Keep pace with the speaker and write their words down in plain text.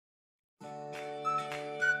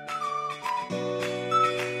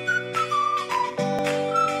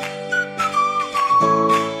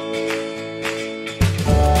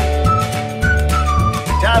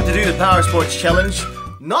to do the Power Sports Challenge,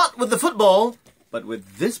 not with the football, but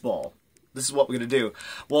with this ball. This is what we're going to do.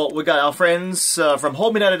 Well, we got our friends from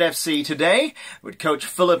Home United FC today, with Coach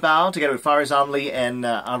Philippe out, together with Faris and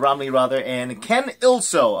and Ken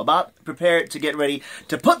Ilso, about prepared to get ready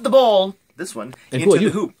to put the ball, this one, and into the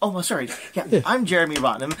hoop. Oh, sorry. Yeah, I'm Jeremy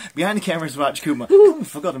Rotnam. Behind the camera is Raj Kumar.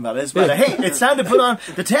 Forgotten about this, but hey, it's time to put on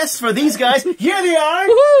the test for these guys. Here they are,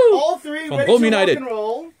 all three from ready Home to United. rock and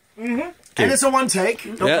roll. And it's a one take.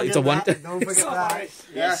 It's a one. Don't forget that.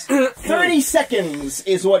 Yes. 30 seconds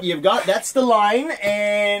is what you've got. That's the line,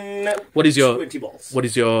 and What is your 20 balls. What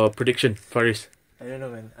is your prediction, Faris? I don't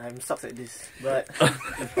know, man. I'm stuck at this, but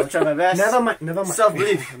I'll try my best. Never mind.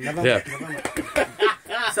 Self-belief.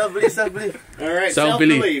 Self-belief. All right, Self-belief.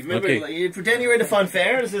 self-belief. Remember, Okay. you pretend you're in a fun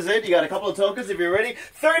fair. This is it. You got a couple of tokens if you're ready.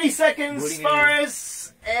 30 seconds,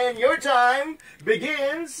 Faris, and your time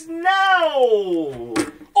begins now.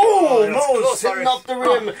 Oh, Mo's hitting off the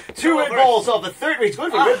rim. Two red balls off the third. He's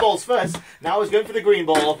going for red balls first. Now he's going for the green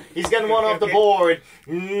ball. He's getting one off the board.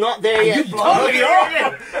 Not there yet. Totally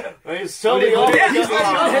off. He's totally off. He's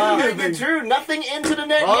not hitting through. Nothing into the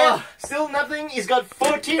net yet. Still nothing. He's got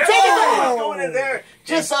 14 seconds. He's going in there.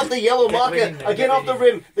 Just off the yellow marker. Again off the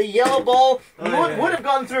rim. The yellow ball would have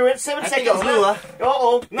gone through it. 7 seconds left.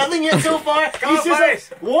 Uh-oh. Nothing yet so far. He's just like,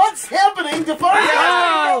 what's happening to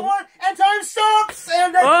Faris? And time stops.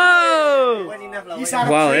 And that's Wow,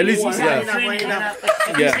 at least He's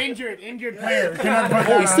injured player.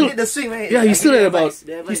 he's still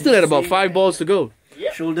at about 5 balls to go.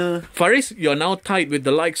 Shoulder. Faris, you're now tied with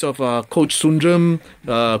the likes of Coach Sundram,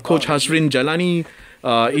 Coach Hasrin Jalani,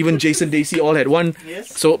 even Jason Dacey all had one.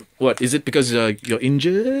 Yes. So what is it because you're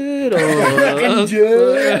injured or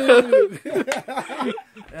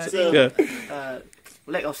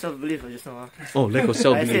Lack of self-belief just now. Oh, lack of I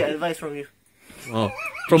self-belief. take advice from you. Oh,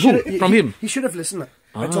 from who? From him. He should have listened.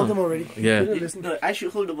 I told him already. Yeah. No, I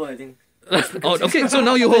should hold the ball, I think. Oh, okay. So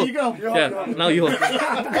now you hold. There you go. Yeah. Now you hold.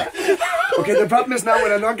 Okay, the problem is now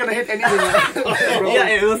when I'm not gonna hit anything.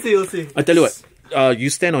 Yeah, we'll see. I tell you what. You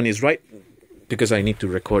stand on his right because I need to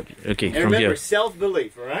record. Okay, And from remember, here.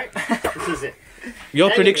 self-belief, all right? This is it. Your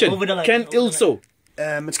Anyway, prediction. over the line, Ken over the line. Ilso.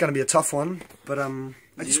 It's gonna be a tough one, but I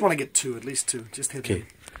just want to get at least two. Just hit Okay. him.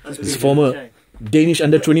 This former Danish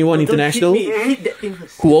under 21 international Hit that thing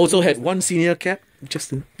first. who also had one senior cap.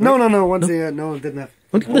 Just No. Once didn't have.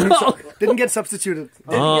 Didn't get substituted.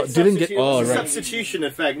 didn't get. Oh, right. Substitution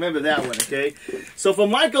effect. Remember that one, okay? So for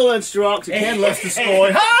Michael and Strock to Ken left to score. Oh,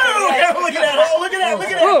 look at that! Oh, look at that!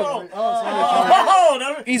 Oh,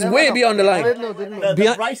 no. He's way beyond the line.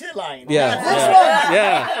 The right hit line.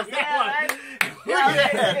 Yeah.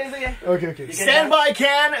 Okay. Stand by,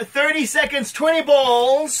 Ken. 30 seconds, 20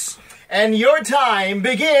 balls, and your time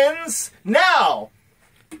begins now.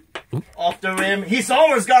 Off the rim. He's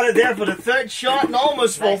almost got it there for the third shot and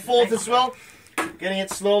almost for fourth as well. Getting it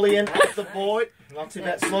slowly in off the board. Not too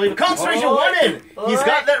bad slowly. But concentration, one in. He's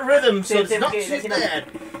got that rhythm, so it's not too bad.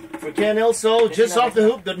 For Ken Ilso, just off the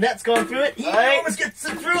hoop. The net's gone through it. He almost gets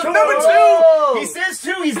it through. Number two. He says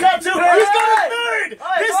two. He's got two. He's got a third.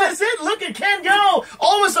 This is it. Look at Ken go.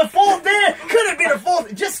 Almost a fourth there. Could have been a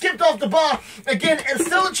fourth. Just skipped off the bar. Again, and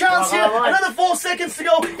still a chance here. Another 4 seconds to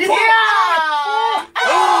go. He's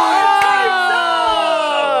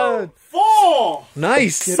Four.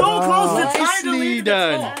 Nice. So close to time to Nicely lead.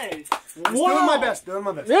 done. Doing my best.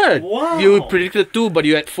 Yeah. Wow. You predicted 2, but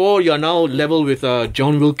you had 4. You are now level with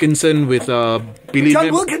John Wilkinson, with Billy.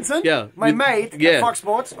 John Wilkinson? Yeah. My mate Yeah. at Fox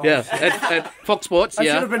Sports. Oh, Yeah. At Fox Sports. I should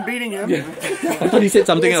Yeah. have been beating him. I thought he said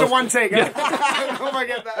something It's else. a one take. Oh my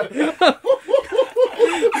god.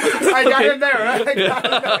 I got him there, right?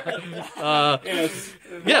 Yes.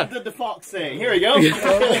 Yeah. What did the fox say? Here we go.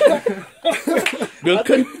 We'll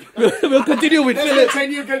continue with Philip.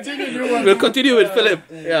 We'll continue with Philip.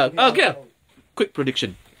 Yeah. Okay. Quick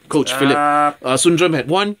prediction. Coach Philip. Sundram had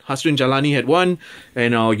 1, Hasrin Jalani had 1,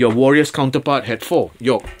 and your Warriors counterpart had 4.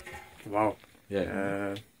 York. Wow.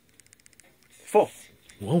 Yeah. 4.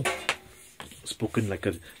 Whoa. Spoken like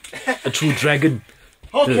a true dragon.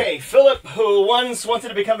 Okay, Philip, who once wanted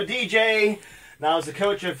to become a DJ, now is the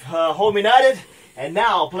coach of Home United, and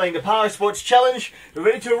now playing the Power Sports Challenge. We're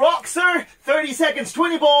ready to rock, sir. 30 seconds,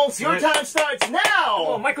 20 balls. Your time starts now.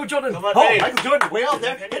 Oh, Michael Jordan. Oh, Michael Jordan, way out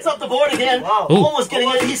there. Hits up the board again. Wow. Almost getting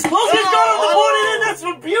it. He's close. He's got on the board and in. That's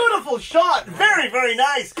a beautiful shot. Very, very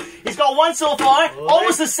nice. He's got 1 so far.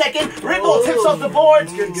 Almost a second. Red ball tips off the board.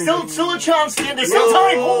 Still a chance. There's still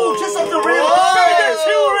time. Oh, just off the rim. Very good.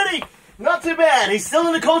 2 already. Not too too bad. He's still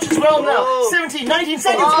in the coach's realm now. 17, 19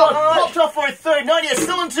 seconds gone. Popped off for a third. Not yet.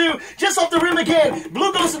 Still in two. Just off the rim again.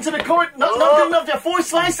 Blue goes into the court. Not good enough. There are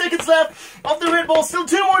 5 seconds left. Off the red ball. Still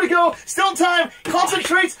 2 more to go. Still time.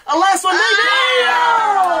 Concentrates. A last one. Maybe.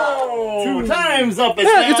 2 times up.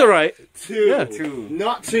 It's alright. 2. Yeah. 2.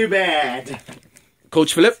 Not too bad.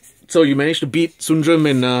 Coach Philippe, so you managed to beat Sundram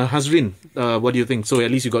and Hazrin. What do you think? So at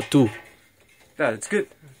least you got 2. Yeah, it's good.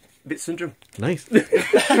 Bit syndrome. Nice. Good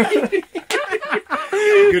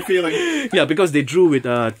feeling. Yeah, because they drew with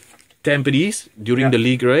Tampines during the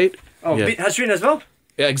league, right? Oh, yeah. beat Hazrin as well?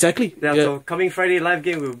 Yeah, exactly. Yeah, so coming Friday live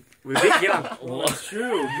game, we'll beat Geylang. That's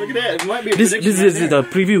true. Look at that. It might be a This prediction is right the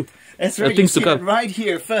preview. That's right. Things You to see it come. right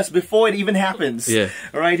here first before it even happens. Yeah.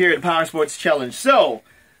 Right here at Power Sports Challenge. So,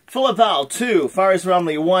 Philippe 2, Faris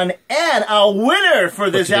Ramli 1, and our winner for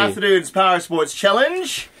this today. afternoon's Power Sports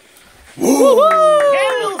Challenge.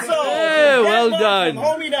 Ilso! Hey, well done.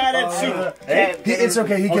 Home United Super. It's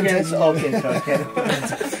okay, he can take it. Okay,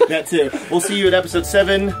 that too. We'll see you at episode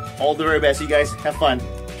 7. All the very best, you guys. Have fun.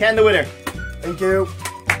 Can the winner. Thank you.